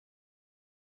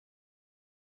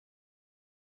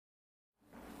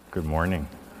Good morning.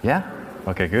 Yeah?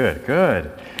 Okay, good.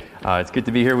 It's good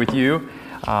to be here with you.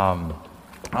 I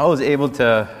was able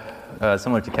to,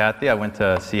 similar to Kathy, I went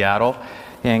to Seattle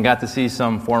and got to see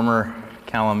some former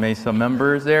Calam Mesa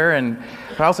members there, and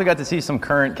I also got to see some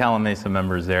current Calam Mesa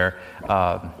members there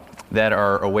that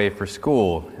are away for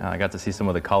school. I got to see some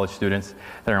of the college students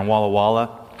that are in Walla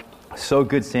Walla. So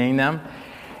good seeing them,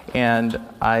 and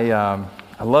I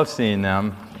love seeing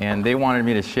them, and they wanted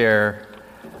me to share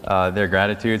their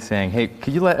gratitude, saying, hey,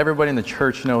 could you let everybody in the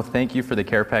church know thank you for the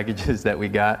care packages that we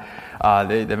got?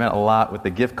 They meant a lot with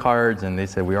the gift cards, and they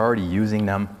said, we're already using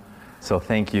them, so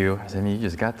thank you. I said, you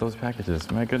just got those packages.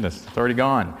 My goodness, it's already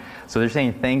gone. So they're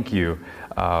saying thank you,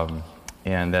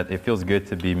 and that it feels good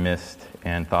to be missed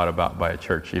and thought about by a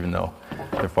church, even though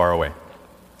they're far away.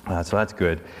 So that's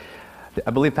good.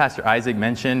 I believe Pastor Isaac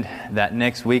mentioned that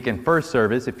next week in first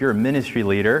service, if you're a ministry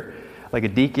leader, like a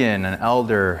deacon, an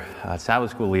elder, a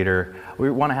Sabbath school leader,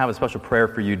 we want to have a special prayer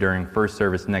for you during first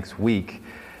service next week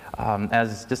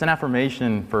as just an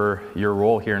affirmation for your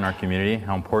role here in our community,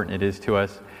 how important it is to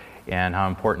us, and how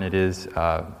important it is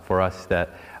for us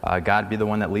that God be the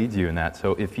one that leads you in that.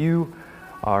 So if you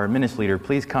are a ministry leader,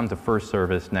 please come to first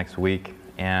service next week.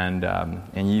 And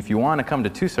if you want to come to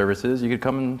two services, you could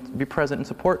come and be present and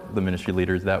support the ministry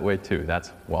leaders that way too.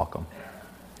 That's welcome.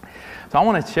 So I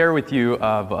want to share with you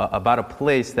about a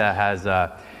place that has,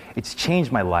 it's changed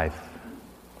my life.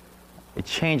 It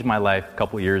changed my life a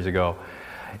couple years ago,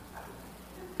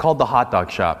 called the Hot Dog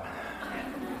Shop.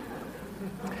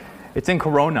 It's in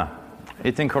Corona.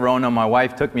 My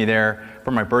wife took me there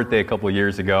for my birthday a couple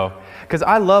years ago because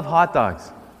I love hot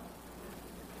dogs.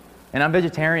 And I'm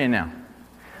vegetarian now.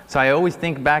 So I always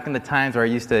think back in the times where I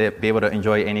used to be able to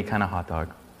enjoy any kind of hot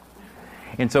dog.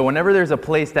 And so whenever there's a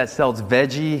place that sells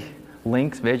veggie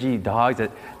dogs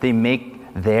that they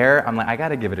make there, I'm like, I got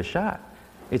to give it a shot.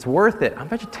 It's worth it. I'm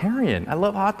vegetarian. I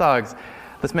love hot dogs.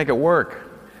 Let's make it work.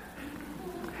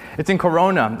 It's in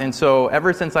Corona. And so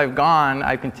ever since I've gone,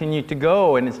 I've continued to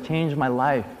go, and it's changed my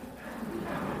life.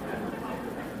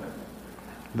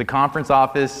 The conference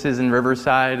office is in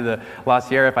Riverside, the La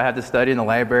Sierra. If I had to study in the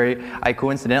library, I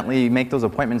coincidentally make those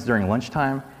appointments during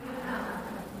lunchtime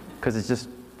because it's just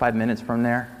 5 minutes from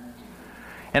there.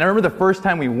 And I remember the first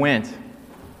time we went,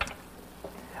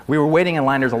 we were waiting in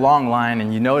line. There's a long line,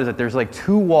 and you notice that there's like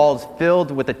 2 walls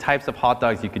filled with the types of hot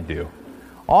dogs you could do.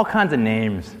 All kinds of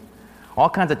names, all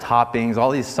kinds of toppings,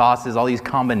 all these sauces, all these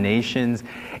combinations.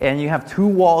 And you have 2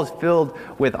 walls filled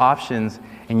with options,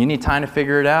 and you need time to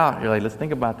figure it out. You're like, let's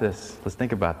think about this.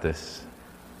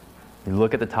 You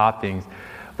look at the toppings.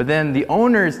 But then the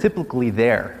owner is typically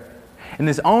there. And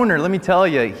this owner, let me tell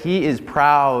you, he is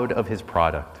proud of his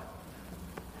product.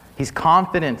 He's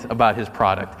confident about his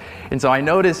product. And so I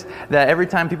noticed that every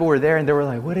time people were there and they were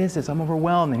like, what is this? I'm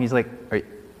overwhelmed. And he's like,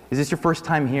 is this your first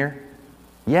time here?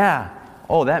 Yeah.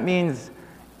 Oh, that means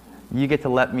you get to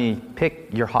let me pick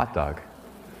your hot dog.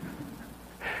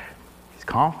 He's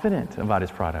confident about his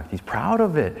product. He's proud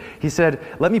of it. He said,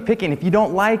 let me pick it. And if you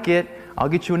don't like it, I'll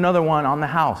get you another one on the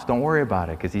house. Don't worry about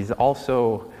it. Because he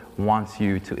also wants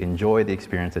you to enjoy the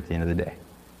experience at the end of the day.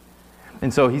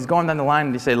 And so he's going down the line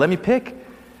and he said, let me pick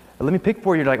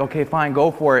for you. You're like, okay, fine,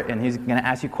 go for it. And he's going to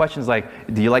ask you questions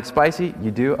like, do you like spicy? You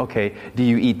do? Okay. Do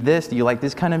you eat this? Do you like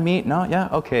this kind of meat? No? Yeah?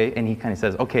 Okay. And he kind of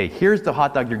says, okay, here's the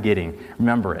hot dog you're getting.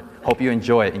 Remember it. Hope you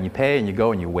enjoy it. And you pay and you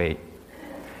go and you wait.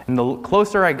 And the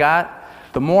closer I got,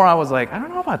 the more I was like, I don't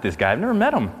know about this guy. I've never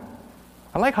met him.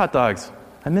 I like hot dogs.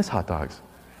 I miss hot dogs.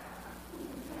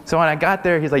 So when I got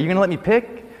there, he's like, you're going to let me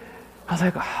pick? I was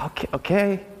like, oh,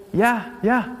 okay.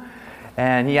 Yeah.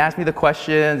 And he asked me the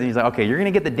questions, and he's like, okay, you're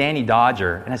going to get the Danny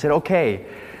Dodger. And I said, okay.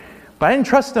 But I didn't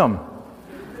trust him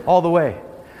all the way.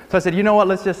 So I said, you know what,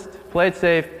 let's just play it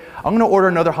safe. I'm going to order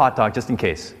another hot dog just in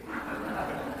case.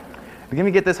 Let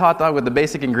me get this hot dog with the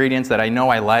basic ingredients that I know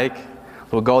I like.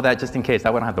 So we'll go with that just in case. I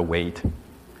wouldn't have to wait.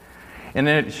 And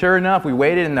then sure enough, we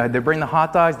waited, and they bring the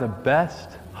hot dogs, the best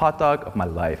hot dog of my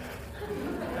life.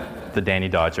 The Danny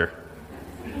Dodger.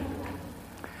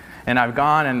 And I've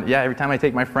gone, and every time I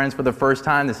take my friends for the first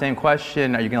time, the same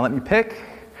question, are you going to let me pick?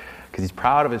 Because he's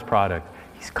proud of his product.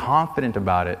 He's confident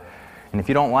about it. And if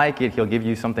you don't like it, he'll give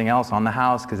you something else on the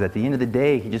house, because at the end of the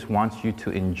day, he just wants you to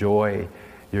enjoy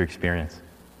your experience.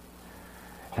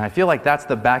 And I feel like that's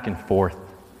the back and forth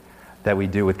that we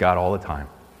do with God all the time.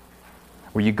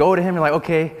 Where you go to him, you're like,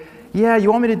 okay, yeah,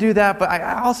 you want me to do that, but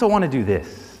I also want to do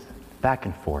this. Back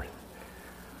and forth.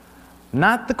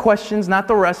 Not the questions, not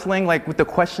the wrestling, like with the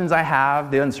questions I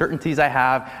have, the uncertainties I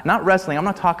have. Not wrestling,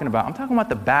 I'm talking about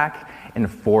the back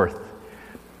and forth.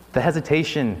 The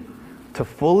hesitation to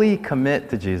fully commit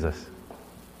to Jesus.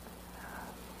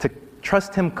 To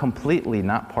trust him completely,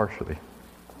 not partially.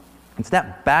 It's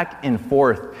that back and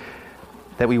forth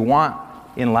that we want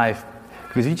in life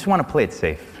because we just want to play it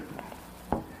safe.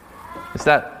 It's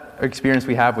that experience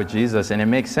we have with Jesus, and it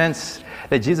makes sense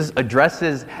that Jesus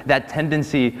addresses that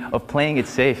tendency of playing it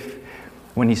safe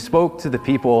when he spoke to the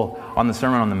people on the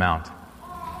Sermon on the Mount.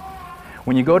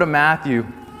 When you go to Matthew,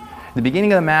 the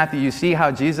beginning of Matthew, you see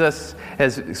how Jesus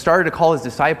has started to call his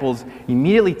disciples. He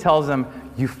immediately tells them,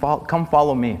 come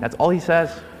follow me. That's all he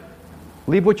says.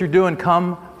 Leave what you're doing,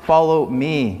 come follow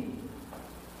me.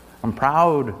 I'm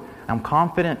proud, I'm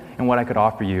confident in what I could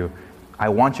offer you. I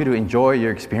want you to enjoy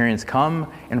your experience.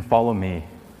 Come and follow me.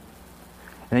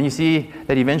 And then you see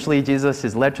that eventually Jesus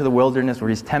is led to the wilderness where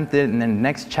he's tempted, and then the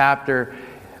next chapter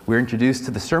we're introduced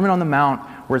to the Sermon on the Mount,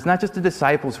 where it's not just the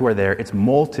disciples who are there, it's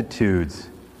multitudes.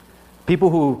 People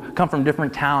who come from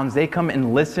different towns, they come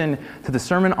and listen to the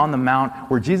Sermon on the Mount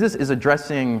where Jesus is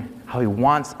addressing how he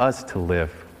wants us to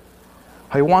live.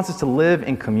 How he wants us to live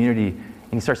in community.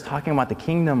 And he starts talking about the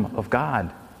kingdom of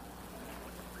God.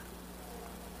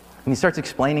 And he starts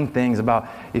explaining things about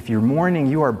if you're mourning,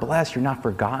 you are blessed, you're not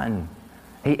forgotten.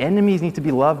 Hey, enemies need to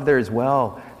be loved there as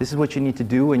well. This is what you need to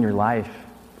do in your life.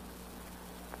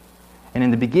 And in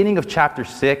the beginning of chapter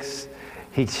 6,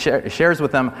 he shares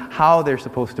with them how they're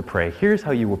supposed to pray. Here's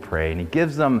how you will pray. And he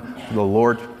gives them the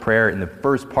Lord's Prayer in the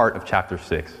first part of chapter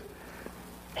 6.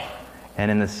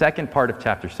 And in the second part of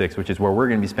chapter 6, which is where we're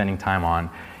going to be spending time on,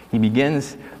 he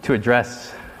begins to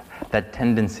address that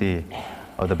tendency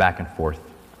of the back and forth.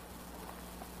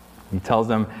 He tells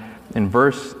them in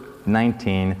verse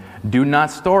 19, "Do not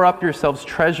store up yourselves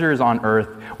treasures on earth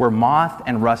where moth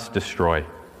and rust destroy,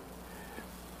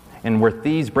 and where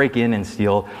thieves break in and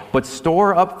steal, but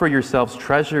store up for yourselves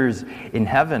treasures in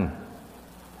heaven,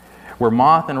 where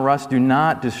moth and rust do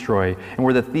not destroy, and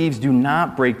where the thieves do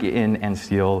not break in and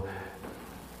steal."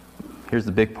 Here's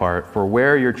the big part. "For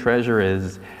where your treasure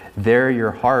is, there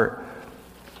your heart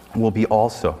will be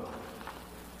also."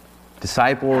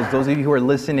 Disciples, those of you who are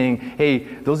listening, hey,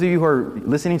 those of you who are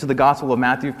listening to the Gospel of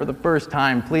Matthew for the first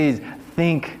time, please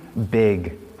think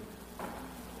big.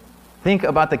 Think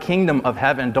about the kingdom of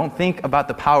heaven. Don't think about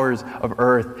the powers of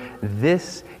earth.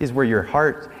 This is where your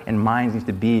heart and mind needs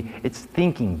to be. It's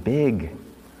thinking big.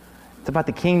 It's about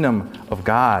the kingdom of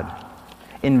God.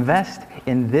 Invest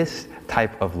in this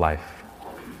type of life.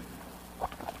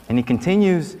 And he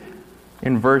continues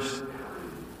in verse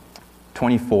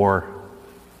 24.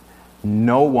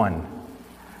 "No one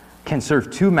can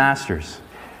serve two masters.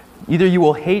 Either you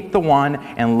will hate the one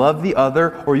and love the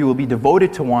other, or you will be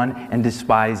devoted to one and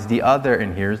despise the other."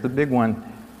 And here's the big one.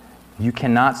 You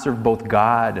cannot serve both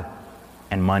God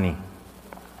and money.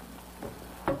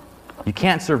 You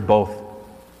can't serve both.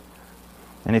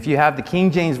 And if you have the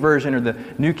King James Version or the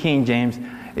New King James,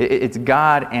 it's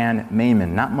God and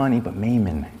mammon. Not money, but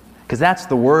mammon. Because that's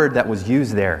the word that was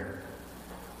used there.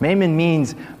 Mammon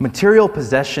means material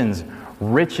possessions,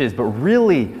 riches, but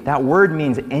really that word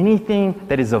means anything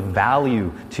that is of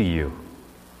value to you.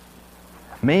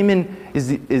 Mammon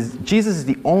Jesus is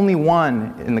the only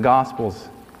one in the Gospels,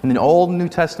 in the Old and New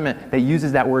Testament, that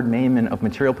uses that word mammon of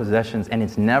material possessions, and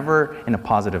it's never in a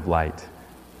positive light.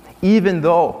 Even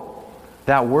though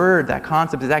that word, that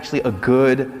concept is actually a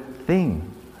good thing.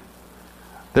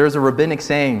 There's a rabbinic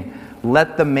saying,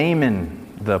 "Let the mammon,"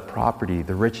 the property,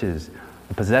 the riches,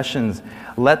 the possessions,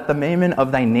 "let the mammon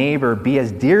of thy neighbor be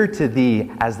as dear to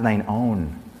thee as thine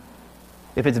own."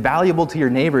 If it's valuable to your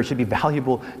neighbor, it should be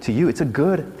valuable to you. It's a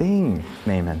good thing,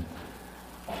 mammon.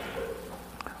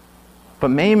 But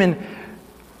mammon,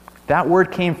 that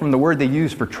word came from the word they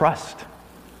used for trust.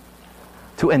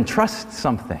 To entrust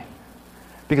something.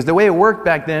 Because the way it worked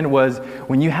back then was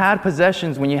when you had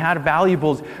possessions, when you had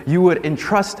valuables, you would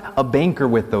entrust a banker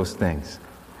with those things.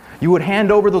 You would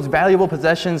hand over those valuable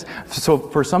possessions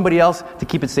for somebody else to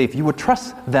keep it safe. You would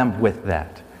trust them with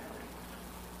that.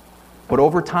 But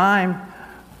over time,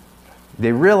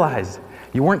 they realized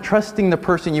you weren't trusting the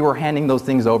person you were handing those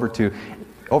things over to.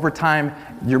 Over time,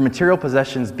 your material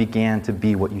possessions began to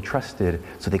be what you trusted,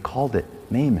 so they called it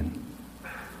mammon.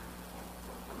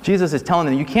 Jesus is telling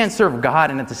them you can't serve God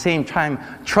and at the same time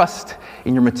trust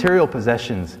in your material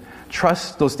possessions.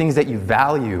 Trust those things that you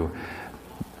value.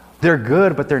 They're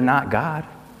good, but they're not God.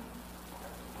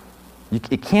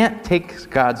 It can't take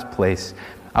God's place.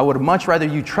 I would much rather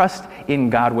you trust in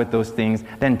God with those things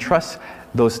than trust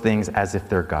those things as if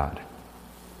they're God.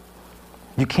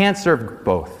 You can't serve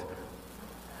both.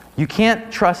 You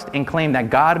can't trust and claim that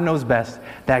God knows best,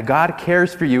 that God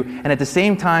cares for you, and at the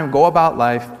same time go about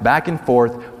life back and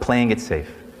forth playing it safe.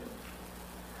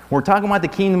 When we're talking about the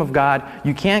kingdom of God,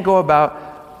 you can't go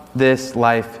about this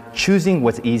life choosing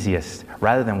what's easiest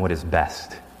rather than what is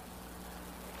best.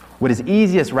 What is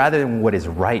easiest rather than what is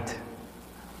right.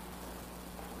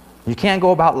 You can't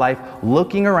go about life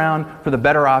looking around for the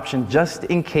better option just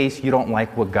in case you don't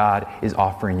like what God is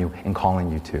offering you and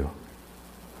calling you to.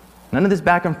 None of this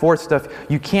back and forth stuff.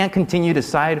 You can't continue to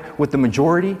side with the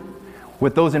majority,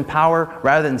 with those in power,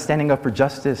 rather than standing up for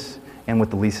justice and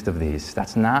with the least of these.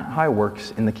 That's not how it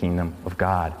works in the kingdom of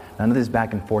God. None of this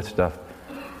back and forth stuff.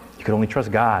 You could only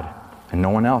trust God and no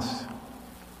one else.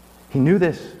 He knew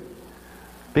this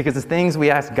because the things we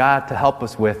ask God to help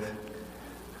us with,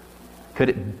 could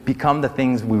it become the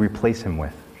things we replace Him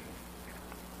with?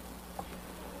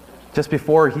 Just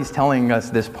before he's telling us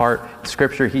this part of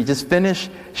Scripture, he just finished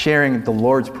sharing the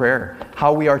Lord's Prayer,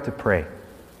 how we are to pray.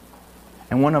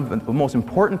 And one of the most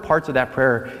important parts of that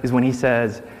prayer is when he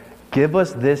says, "Give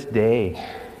us this day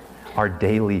our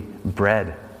daily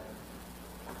bread."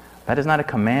 That is not a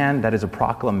command, that is a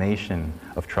proclamation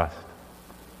of trust.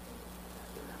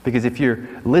 Because if you're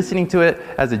listening to it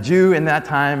as a Jew in that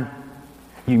time,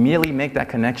 you immediately make that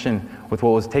connection with what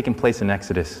was taking place in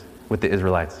Exodus with the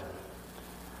Israelites.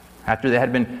 After they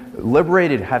had been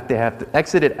liberated, they have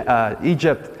exited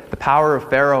Egypt, the power of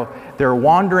Pharaoh, they're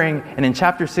wandering, and in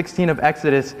chapter 16 of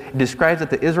Exodus, it describes that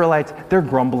the Israelites, they're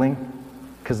grumbling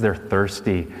because they're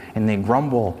thirsty, and they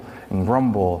grumble, and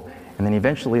then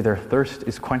eventually their thirst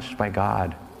is quenched by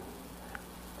God.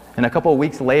 And a couple of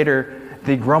weeks later,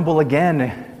 they grumble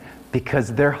again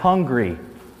because they're hungry.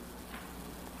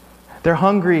 They're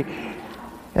hungry,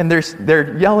 and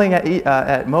they're yelling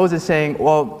at Moses saying,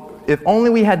 well, if only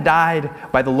we had died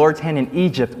by the Lord's hand in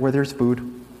Egypt where there's food.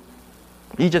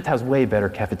 Egypt has way better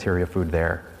cafeteria food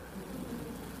there.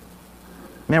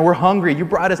 Man, we're hungry. You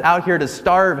brought us out here to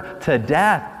starve to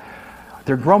death.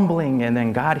 They're grumbling, and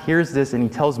then God hears this and he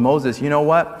tells Moses, you know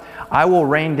what? I will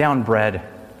rain down bread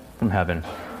from heaven.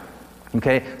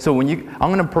 Okay? So I'm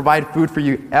going to provide food for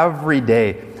you every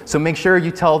day. So make sure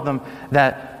you tell them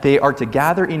that they are to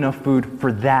gather enough food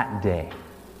for that day.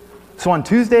 So on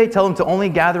Tuesday, tell them to only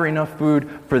gather enough food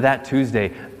for that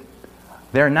Tuesday.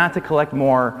 They're not to collect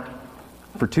more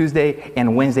for Tuesday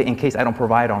and Wednesday in case I don't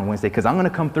provide on Wednesday, because I'm going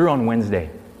to come through on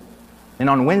Wednesday. And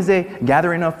on Wednesday,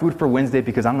 gather enough food for Wednesday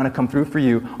because I'm going to come through for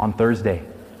you on Thursday.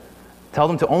 Tell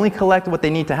them to only collect what they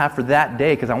need to have for that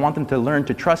day because I want them to learn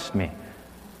to trust me.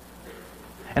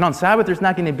 And on Sabbath, there's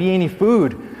not going to be any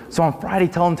food. So on Friday,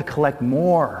 tell them to collect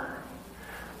more.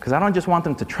 Because I don't just want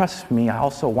them to trust me, I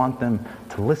also want them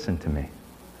to listen to me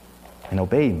and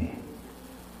obey me.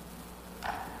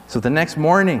 So the next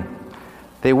morning,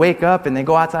 they wake up and they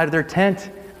go outside of their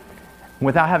tent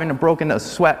without having to broken a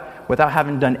sweat, without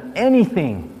having done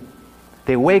anything.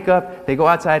 They wake up, they go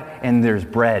outside, and there's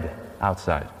bread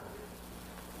outside.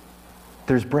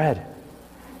 There's bread.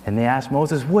 And they ask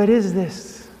Moses, what is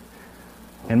this?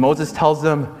 And Moses tells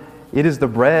them, it is the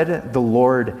bread the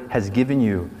Lord has given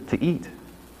you to eat.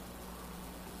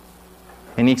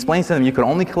 And he explains to them, you can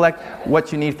only collect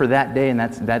what you need for that day, and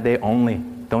that's that day only.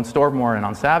 Don't store more. And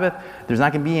on Sabbath, there's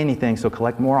not going to be anything, so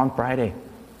collect more on Friday.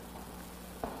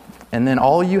 And then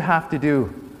all you have to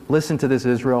do, listen to this,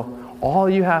 Israel, all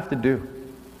you have to do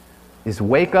is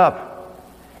wake up,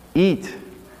 eat,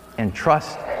 and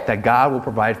trust that God will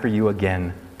provide for you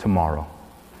again tomorrow.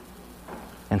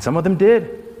 And some of them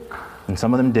did, and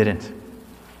some of them didn't.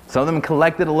 Some of them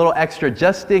collected a little extra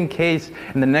just in case,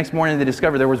 and the next morning they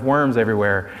discovered there was worms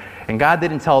everywhere. And God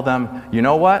didn't tell them, you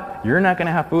know what, you're not going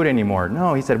to have food anymore.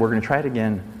 No, he said, we're going to try it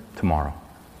again tomorrow.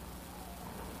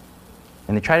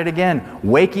 And they tried it again,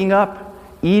 waking up,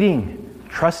 eating,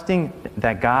 trusting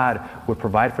that God would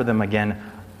provide for them again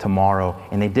tomorrow.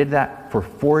 And they did that for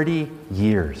 40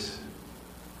 years.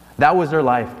 That was their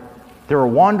life. They were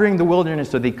wandering the wilderness,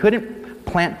 so they couldn't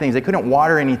plant things. They couldn't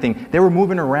water anything. They were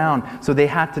moving around, so they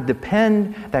had to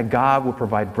depend that God would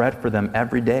provide bread for them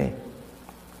every day.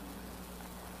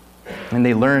 And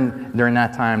they learned during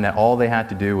that time that all they had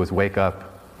to do was wake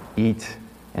up, eat,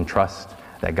 and trust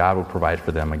that God would provide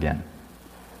for them again.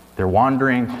 They're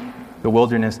wandering the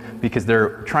wilderness because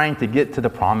they're trying to get to the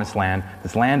promised land,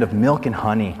 this land of milk and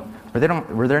honey,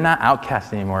 where they're not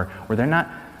outcast anymore, where they're not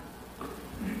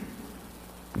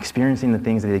experiencing the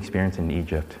things that they experienced in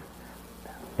Egypt.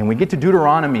 And we get to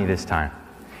Deuteronomy this time.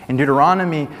 In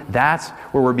Deuteronomy, that's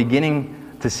where we're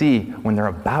beginning to see when they're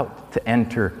about to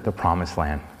enter the promised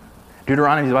land.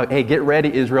 Deuteronomy is about, hey, get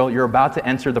ready, Israel. You're about to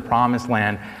enter the promised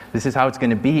land. This is how it's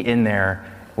going to be in there.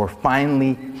 We're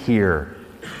finally here.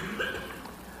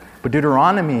 But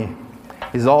Deuteronomy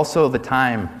is also the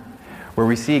time where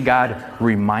we see God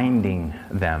reminding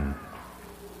them,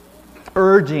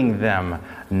 urging them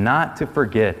not to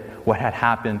forget what had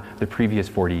happened the previous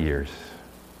 40 years.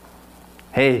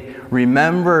 Hey,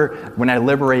 remember when I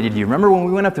liberated you? Remember when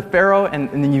we went up to Pharaoh and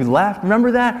then you left?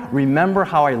 Remember that? Remember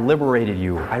how I liberated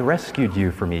you. I rescued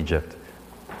you from Egypt.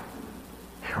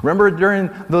 Remember during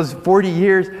those 40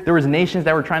 years, there was nations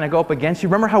that were trying to go up against you.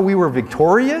 Remember how we were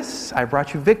victorious? I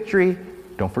brought you victory.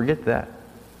 Don't forget that.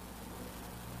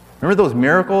 Remember those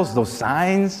miracles, those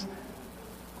signs?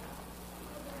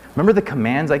 Remember the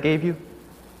commands I gave you?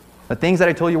 The things that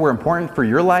I told you were important for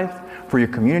your life, for your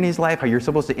community's life, how you're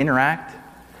supposed to interact?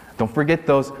 Don't forget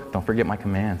those. Don't forget my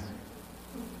commands.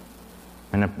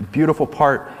 And a beautiful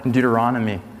part in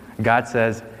Deuteronomy, God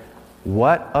says,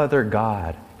 what other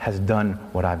God has done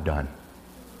what I've done?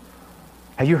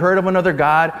 Have you heard of another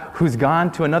God who's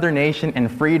gone to another nation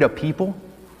and freed a people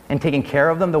and taken care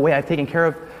of them the way I've taken care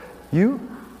of you?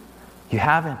 You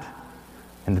haven't.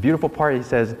 And the beautiful part, he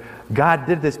says, God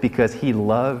did this because he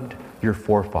loved your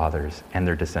forefathers and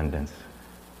their descendants.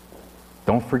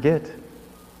 Don't forget.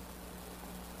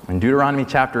 In Deuteronomy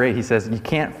chapter 8, he says, you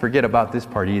can't forget about this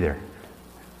part either,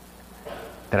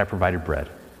 that I provided bread.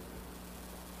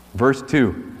 Verse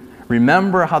 2,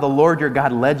 remember how the Lord your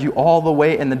God led you all the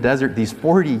way in the desert these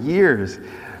 40 years.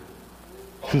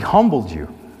 He humbled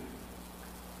you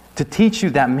to teach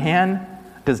you that man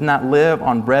does not live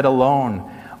on bread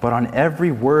alone, but on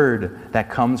every word that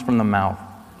comes from the mouth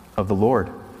of the Lord.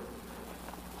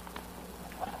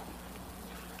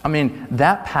 I mean,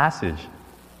 that passage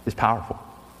is powerful.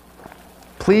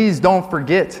 Please don't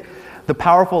forget the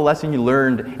powerful lesson you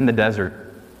learned in the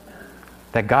desert,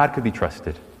 that God could be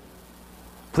trusted.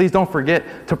 Please don't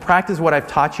forget to practice what I've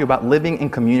taught you about living in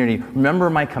community. Remember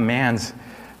my commands,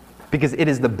 because it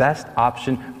is the best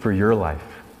option for your life.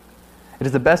 It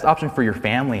is the best option for your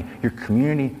family, your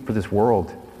community, for this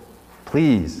world.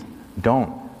 Please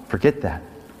don't forget that.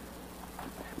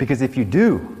 Because if you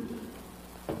do,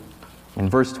 in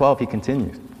verse 12 he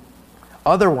continues,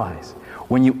 otherwise,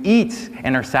 when you eat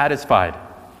and are satisfied,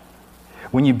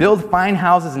 when you build fine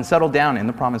houses and settle down in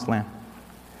the promised land,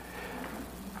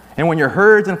 and when your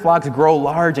herds and flocks grow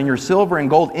large and your silver and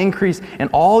gold increase and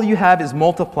all you have is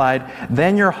multiplied,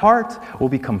 then your heart will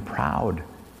become proud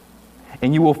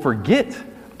and you will forget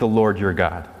the Lord your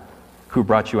God who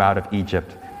brought you out of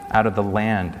Egypt, out of the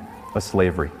land of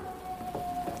slavery.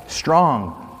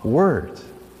 Strong words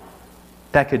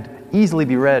that could easily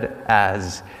be read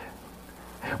as,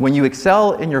 when you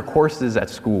excel in your courses at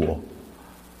school,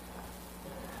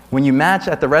 when you match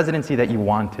at the residency that you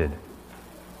wanted,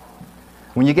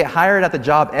 when you get hired at the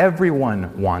job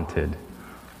everyone wanted,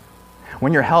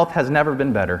 when your health has never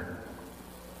been better,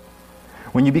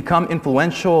 when you become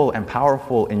influential and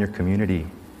powerful in your community,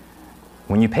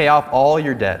 when you pay off all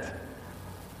your debt,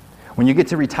 when you get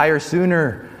to retire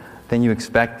sooner than you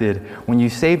expected, when you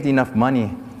saved enough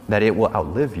money that it will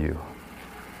outlive you,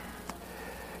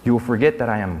 you will forget that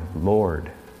I am Lord.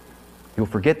 You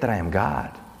will forget that I am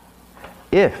God.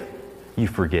 If you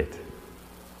forget.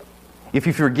 If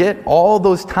you forget all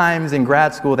those times in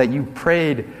grad school that you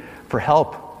prayed for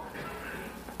help,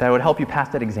 that would help you pass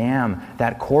that exam,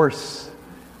 that course.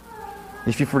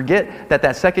 If you forget that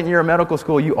that second year of medical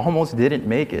school, you almost didn't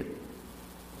make it.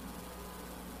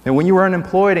 And when you were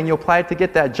unemployed and you applied to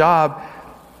get that job,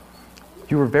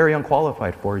 you were very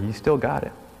unqualified for it. You still got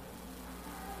it.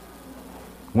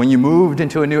 When you moved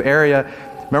into a new area,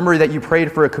 remember that you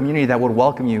prayed for a community that would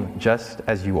welcome you just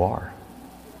as you are.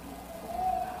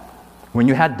 When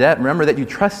you had debt, remember that you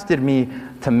trusted me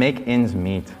to make ends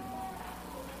meet.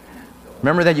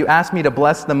 Remember that you asked me to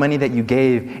bless the money that you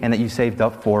gave and that you saved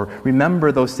up for.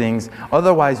 Remember those things.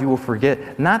 Otherwise, you will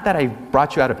forget, not that I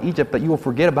brought you out of Egypt, but you will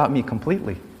forget about me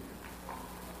completely.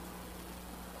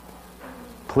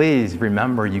 Please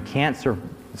remember, you can't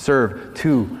serve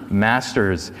two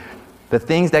masters. The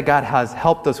things that God has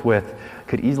helped us with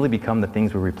could easily become the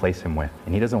things we replace him with,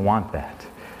 and he doesn't want that.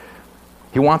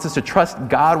 He wants us to trust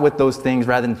God with those things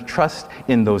rather than to trust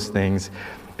in those things,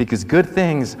 because good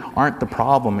things aren't the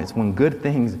problem. It's when good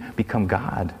things become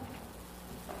God.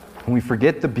 When we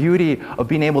forget the beauty of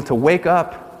being able to wake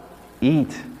up,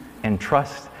 eat, and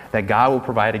trust that God will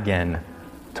provide again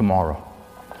tomorrow.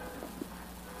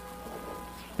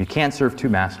 You can't serve two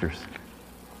masters.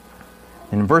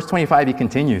 In verse 25, he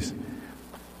continues,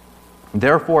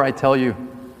 therefore I tell you,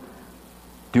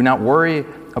 do not worry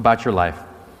about your life,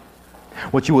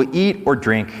 what you will eat or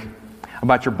drink,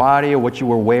 about your body or what you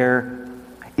will wear.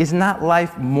 Is not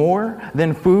life more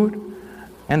than food,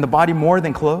 and the body more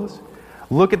than clothes?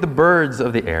 Look at the birds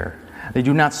of the air. They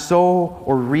do not sow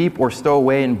or reap or stow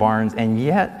away in barns, and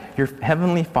yet your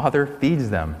heavenly Father feeds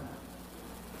them.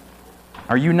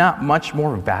 Are you not much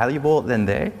more valuable than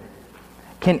they?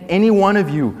 Can any one of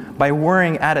you, by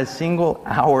worrying, add a single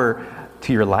hour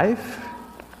to your life?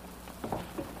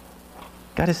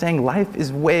 God is saying life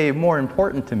is way more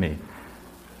important to me.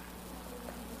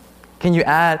 Can you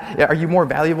add, are you more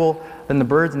valuable than the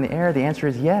birds in the air? The answer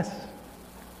is yes.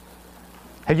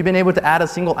 Have you been able to add a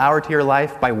single hour to your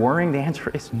life by worrying? The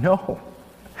answer is no.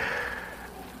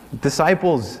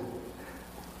 Disciples,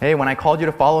 hey, when I called you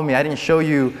to follow me, I didn't show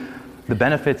you the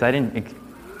benefits. I didn't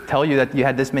tell you that you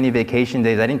had this many vacation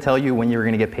days. I didn't tell you when you were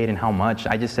going to get paid and how much.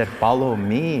 I just said, follow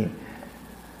me.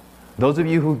 Those of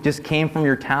you who just came from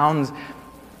your towns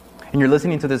and you're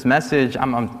listening to this message,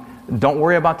 don't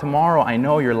worry about tomorrow. I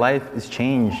know your life is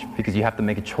changed because you have to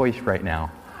make a choice right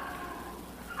now.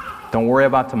 Don't worry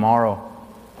about tomorrow.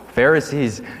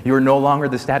 Pharisees, you are no longer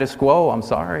the status quo. I'm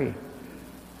sorry.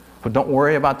 But don't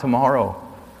worry about tomorrow.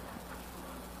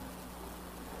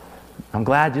 I'm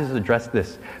glad Jesus addressed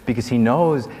this because he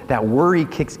knows that worry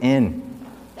kicks in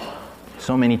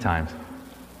so many times.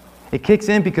 It kicks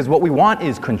in because what we want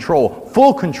is control,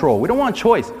 full control. We don't want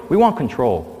choice. We want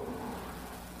control.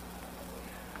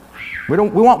 We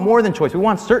want more than choice. We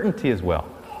want certainty as well.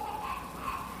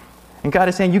 And God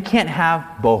is saying you can't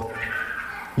have both.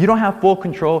 You don't have full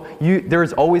control.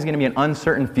 There's always going to be an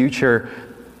uncertain future.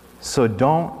 So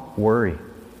don't worry.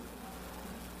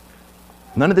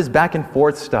 None of this back and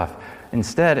forth stuff.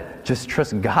 Instead, just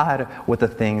trust God with the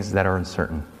things that are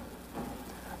uncertain.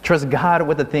 Trust God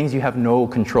with the things you have no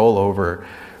control over.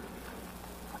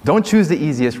 Don't choose the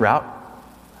easiest route.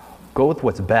 Go with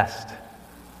what's best.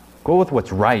 Go with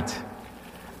what's right.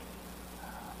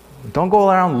 Don't go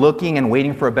around looking and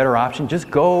waiting for a better option. Just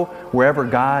go wherever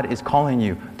God is calling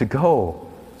you to go.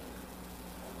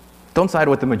 Don't side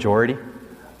with the majority.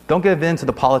 Don't give in to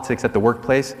the politics at the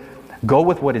workplace. Go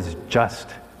with what is just.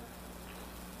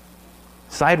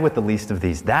 Side with the least of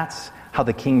these. That's how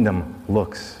the kingdom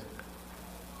looks.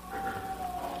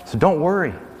 So don't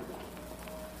worry.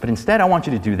 But instead, I want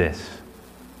you to do this.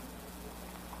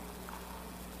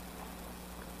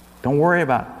 Don't worry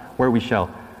about where we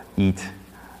shall eat,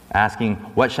 asking,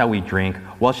 what shall we drink?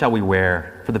 What shall we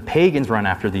wear? For the pagans run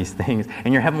after these things,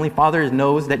 and your heavenly Father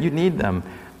knows that you need them.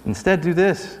 Instead, do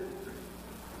this.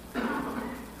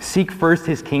 Seek first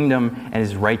his kingdom and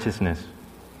his righteousness,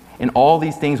 and all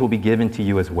these things will be given to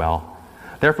you as well.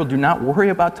 Therefore, do not worry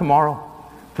about tomorrow,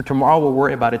 for tomorrow will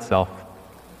worry about itself.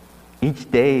 Each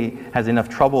day has enough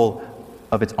trouble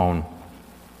of its own.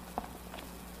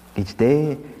 Each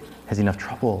day has enough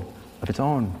trouble of its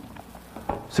own.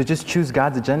 So just choose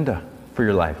God's agenda for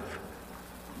your life.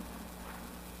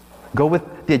 Go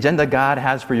with the agenda God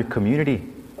has for your community,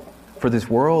 for this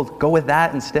world. Go with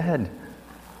that instead.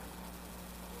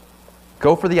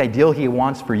 Go for the ideal he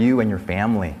wants for you and your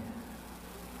family.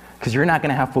 Because you're not going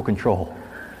to have full control.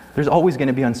 There's always going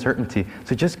to be uncertainty.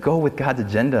 So just go with God's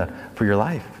agenda for your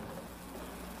life.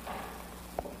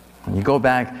 When you go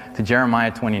back to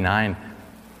Jeremiah 29,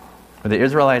 where the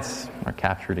Israelites are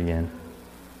captured again.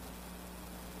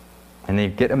 And they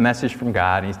get a message from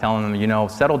God, and he's telling them,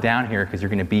 settle down here because you're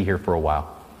going to be here for a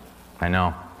while. I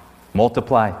know.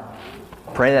 Multiply.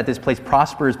 Pray that this place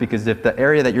prospers, because if the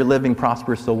area that you're living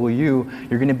prospers, so will you.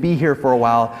 You're going to be here for a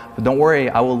while, but don't worry,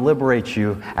 I will liberate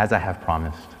you as I have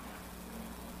promised.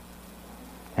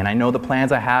 And I know the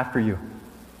plans I have for you.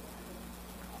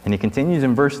 And he continues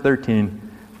in verse 13,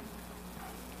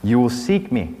 you will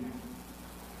seek me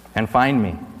and find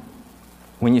me.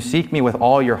 When you seek me with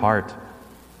all your heart,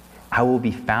 I will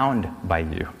be found by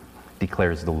you,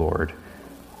 declares the Lord.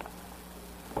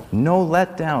 No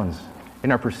letdowns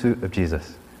in our pursuit of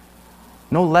Jesus.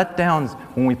 No letdowns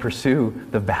when we pursue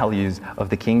the values of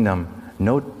the kingdom.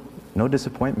 No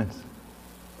disappointments.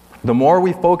 The more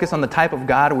we focus on the type of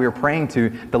God we are praying to,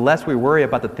 the less we worry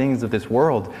about the things of this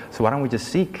world. So why don't we just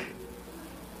seek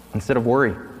instead of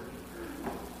worry?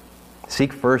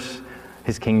 Seek first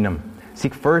his kingdom.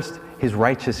 Seek first his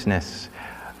righteousness.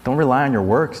 Don't rely on your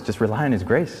works, just rely on his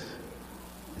grace.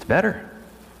 It's better.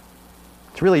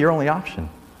 It's really your only option.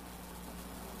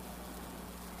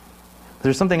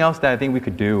 There's something else that I think we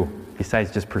could do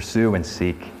besides just pursue and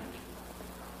seek.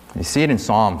 You see it in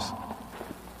Psalms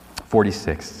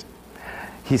 46.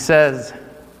 He says,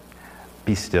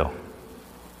 be still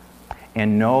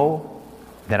and know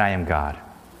that I am God.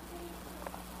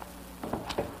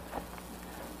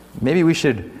 Maybe we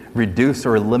should reduce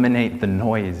or eliminate the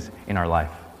noise in our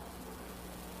life.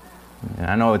 And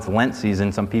I know it's Lent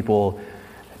season. Some people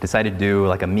decide to do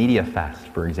like a media fast,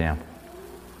 for example,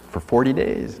 for 40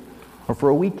 days or for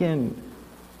a weekend,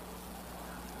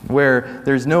 where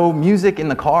there's no music in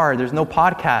the car, there's no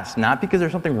podcast, not because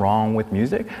there's something wrong with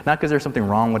music, not because there's something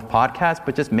wrong with podcasts,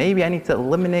 but just maybe I need to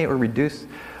eliminate or reduce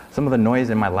some of the noise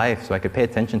in my life so I could pay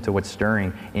attention to what's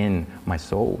stirring in my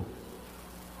soul.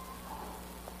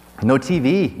 No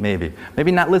TV, maybe.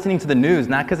 Maybe not listening to the news,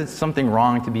 not because it's something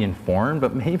wrong to be informed,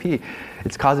 but maybe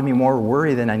it's causing me more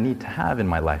worry than I need to have in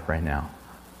my life right now.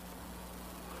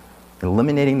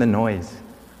 Eliminating the noise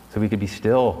so we could be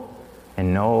still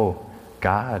and know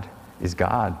God is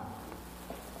God.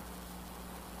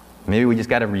 Maybe we just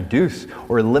got to reduce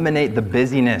or eliminate the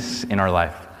busyness in our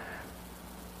life.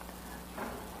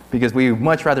 Because we would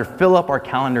much rather fill up our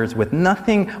calendars with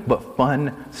nothing but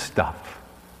fun stuff.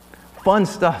 Fun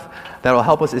stuff that will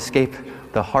help us escape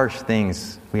the harsh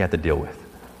things we have to deal with.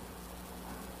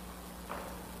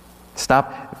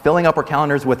 Stop filling up our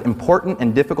calendars with important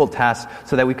and difficult tasks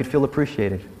so that we could feel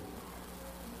appreciated.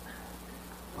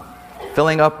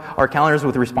 Filling up our calendars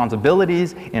with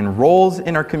responsibilities and roles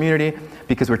in our community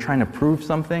because we're trying to prove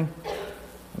something.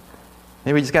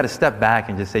 Maybe we just got to step back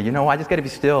and just say, I just got to be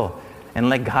still and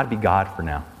let God be God for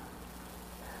now.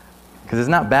 Because it's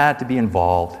not bad to be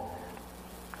involved.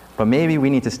 But maybe we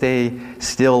need to stay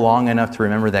still long enough to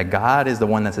remember that God is the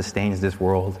one that sustains this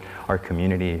world, our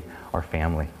community, our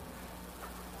family.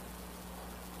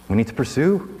 We need to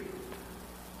pursue,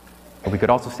 but we could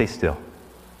also stay still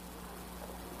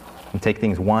and take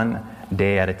things one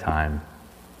day at a time.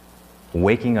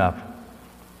 Waking up,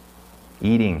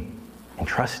 eating, and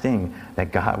trusting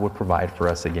that God would provide for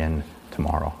us again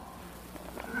tomorrow.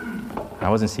 I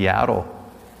was in Seattle,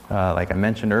 like I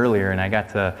mentioned earlier, and I got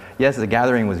to, yes, the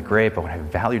gathering was great, but what I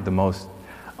valued the most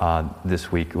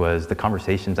this week was the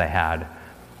conversations I had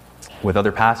with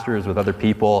other pastors, with other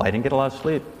people. I didn't get a lot of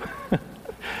sleep.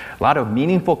 A lot of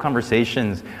meaningful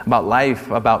conversations about life,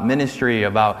 about ministry,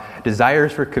 about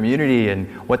desires for community and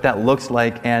what that looks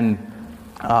like. And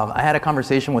I had a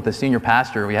conversation with the senior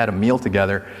pastor. We had a meal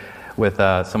together with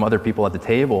some other people at the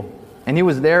table. And he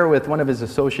was there with one of his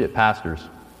associate pastors.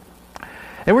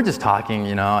 And we're just talking,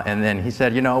 and then he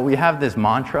said, we have this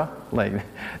mantra, like,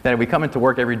 that we come into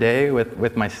work every day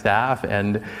with my staff,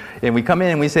 and we come in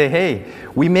and we say, hey,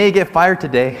 we may get fired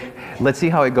today. Let's see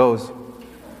how it goes.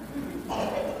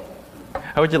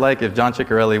 How would you like if John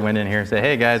Ciccarelli went in here and said,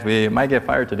 hey guys, we might get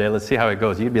fired today, let's see how it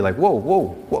goes. You'd be like,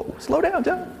 whoa, slow down,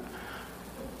 John.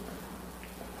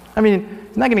 I mean,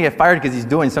 he's not going to get fired because he's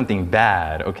doing something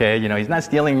bad, okay? He's not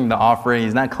stealing the offering.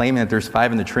 He's not claiming that there's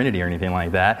 5 in the Trinity or anything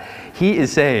like that. He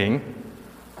is saying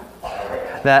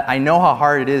that I know how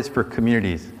hard it is for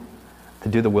communities to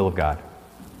do the will of God,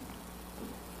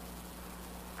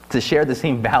 to share the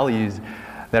same values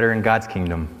that are in God's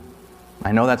kingdom.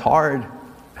 I know that's hard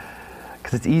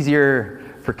because it's easier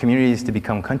for communities to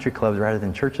become country clubs rather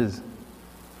than churches.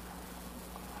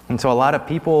 And so a lot of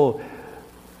people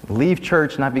leave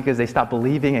church not because they stop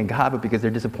believing in God, but because they're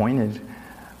disappointed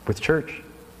with church,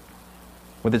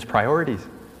 with its priorities.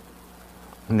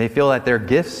 And they feel that their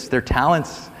gifts, their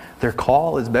talents, their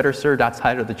call is better served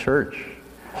outside of the church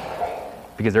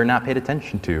because they're not paid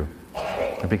attention to,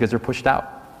 or because they're pushed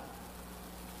out.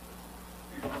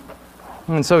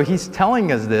 And so he's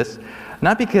telling us this,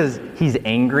 not because he's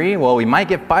angry, well, we might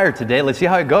get fired today, let's see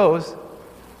how it goes.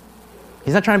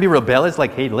 He's not trying to be rebellious,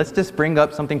 like, hey, let's just bring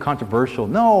up something controversial.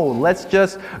 No, let's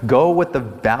just go with the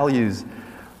values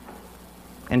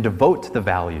and devote to the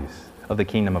values of the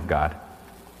kingdom of God.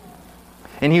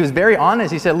 And he was very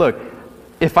honest. He said, look,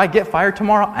 if I get fired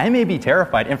tomorrow, I may be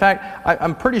terrified. In fact,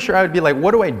 I'm pretty sure I would be like,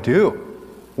 what do I do?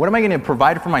 What am I going to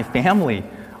provide for my family?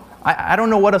 I don't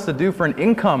know what else to do for an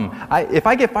income. If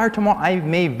I get fired tomorrow, I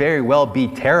may very well be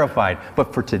terrified.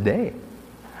 But for today,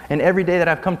 and every day that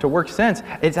I've come to work since,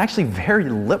 it's actually very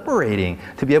liberating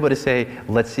to be able to say,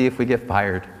 let's see if we get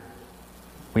fired.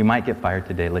 We might get fired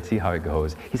today. Let's see how it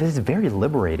goes. He says it's very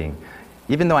liberating,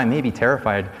 even though I may be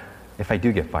terrified if I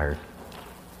do get fired.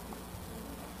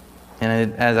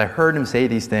 And as I heard him say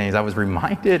these things, I was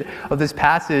reminded of this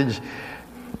passage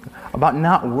about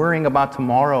not worrying about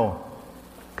tomorrow,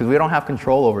 because we don't have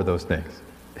control over those things.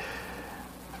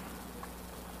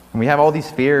 And we have all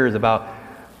these fears about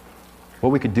what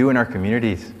we could do in our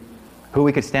communities, who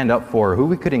we could stand up for, who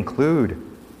we could include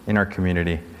in our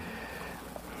community.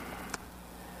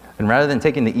 And rather than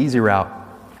taking the easy route,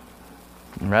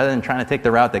 and rather than trying to take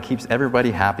the route that keeps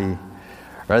everybody happy,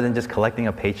 rather than just collecting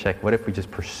a paycheck, what if we just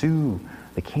pursue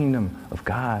the kingdom of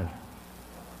God?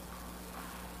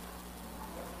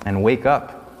 And wake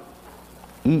up,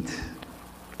 eat,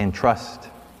 and trust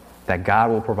that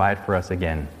God will provide for us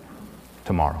again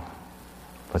tomorrow.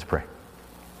 Let's pray.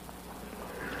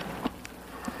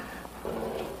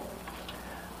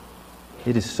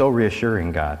 It is so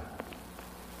reassuring, God,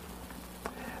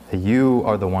 that you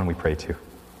are the one we pray to.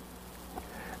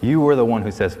 You are the one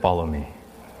who says, follow me.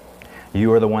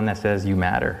 You are the one that says you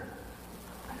matter.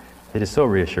 It is so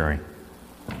reassuring.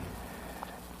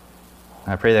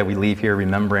 I pray that we leave here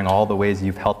remembering all the ways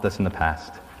you've helped us in the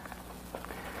past.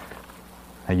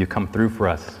 That you come through for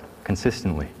us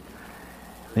consistently.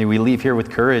 May we leave here with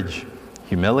courage,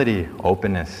 humility,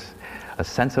 openness, a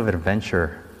sense of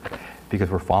adventure, because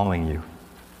we're following you.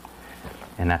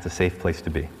 And that's a safe place to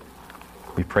be.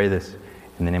 We pray this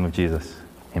in the name of Jesus.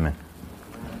 Amen.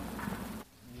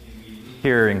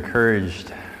 Here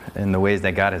encouraged in the ways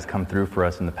that God has come through for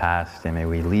us in the past, and may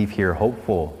we leave here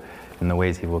hopeful in the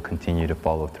ways he will continue to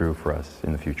follow through for us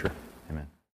in the future.